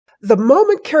The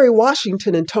moment Kerry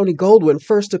Washington and Tony Goldwyn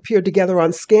first appeared together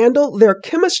on Scandal, their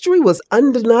chemistry was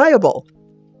undeniable.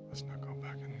 Let's not go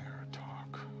back in there and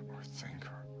talk or think.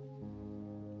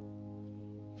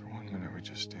 For 1 minute, we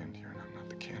just stand here, and I'm not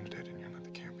the candidate, and you're not the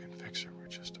campaign fixer. We're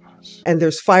just us. And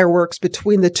there's fireworks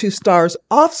between the two stars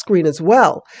off-screen as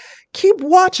well. Keep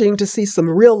watching to see some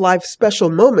real-life special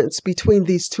moments between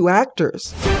these two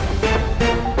actors.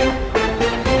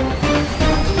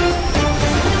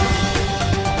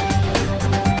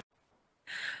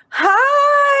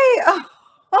 Hi!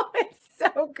 Oh, it's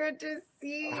so good to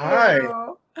see you. Hi.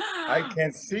 I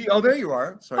can't see. Oh, there you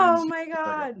are. Sorry. Oh my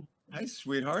God. Hi,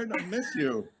 sweetheart. I miss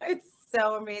you. It's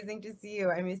so amazing to see you.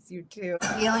 I miss you too.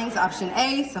 Feelings, option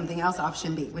A, something else,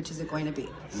 option B. Which is it going to be?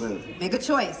 Live. Make a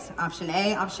choice. Option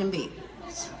A, option B.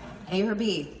 A or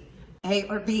B? A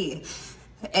or B?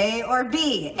 A or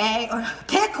B? A or...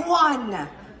 Pick one!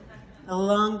 A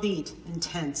long beat,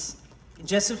 intense.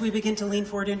 Just as we begin to lean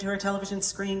forward into our television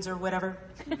screens or whatever.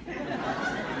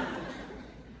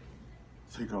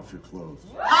 Take off your clothes.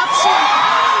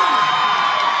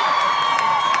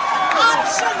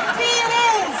 Option B it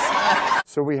is!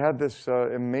 So we had this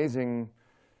amazing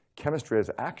chemistry as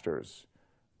actors,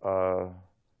 and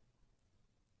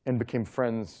became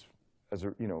friends as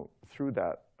through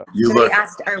that. You Somebody look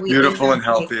asked, are we beautiful and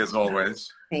healthy as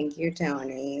always. Thank you,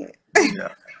 Tony. Yeah.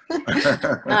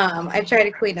 I try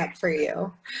to clean up for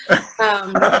you.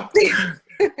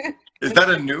 Is that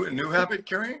a new habit,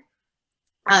 Kerry?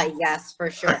 Yes, for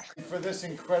sure. For this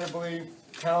incredibly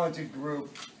talented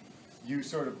group, you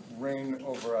sort of reign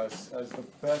over us as the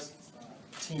best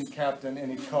team captain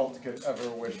any cult could ever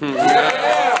wish for.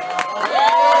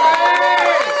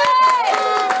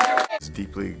 This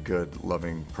deeply good,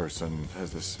 loving person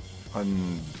has this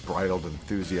unbridled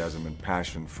enthusiasm and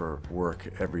passion for work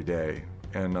every day,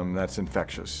 and that's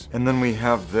infectious. And then we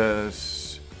have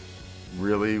this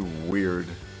really weird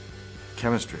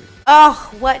chemistry. Oh,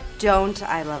 what don't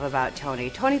I love about Tony?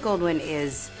 Tony Goldwyn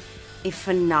is a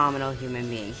phenomenal human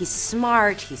being. He's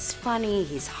smart, he's funny,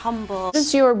 he's humble. How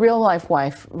does your real-life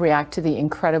wife react to the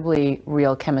incredibly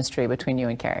real chemistry between you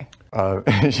and Kerry?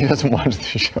 She doesn't watch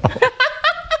the show. I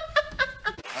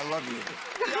love you. He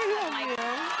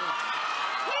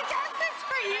does this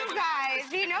for you guys.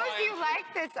 He knows you like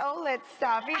this OLED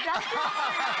stuff. He does.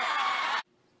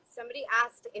 Somebody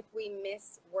asked if we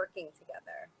miss working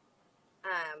together,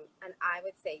 and I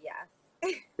would say yes.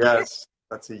 Yes,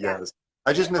 that's a yes.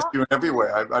 I just miss you in every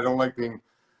way. I don't like being,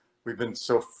 we've been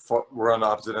so far, we're on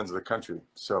opposite ends of the country.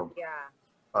 So Yeah.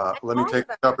 let me take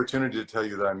this opportunity to tell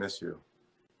you that I miss you.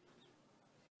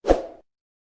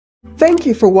 Thank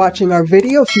you for watching our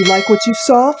video. If you like what you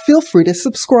saw, feel free to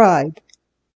subscribe.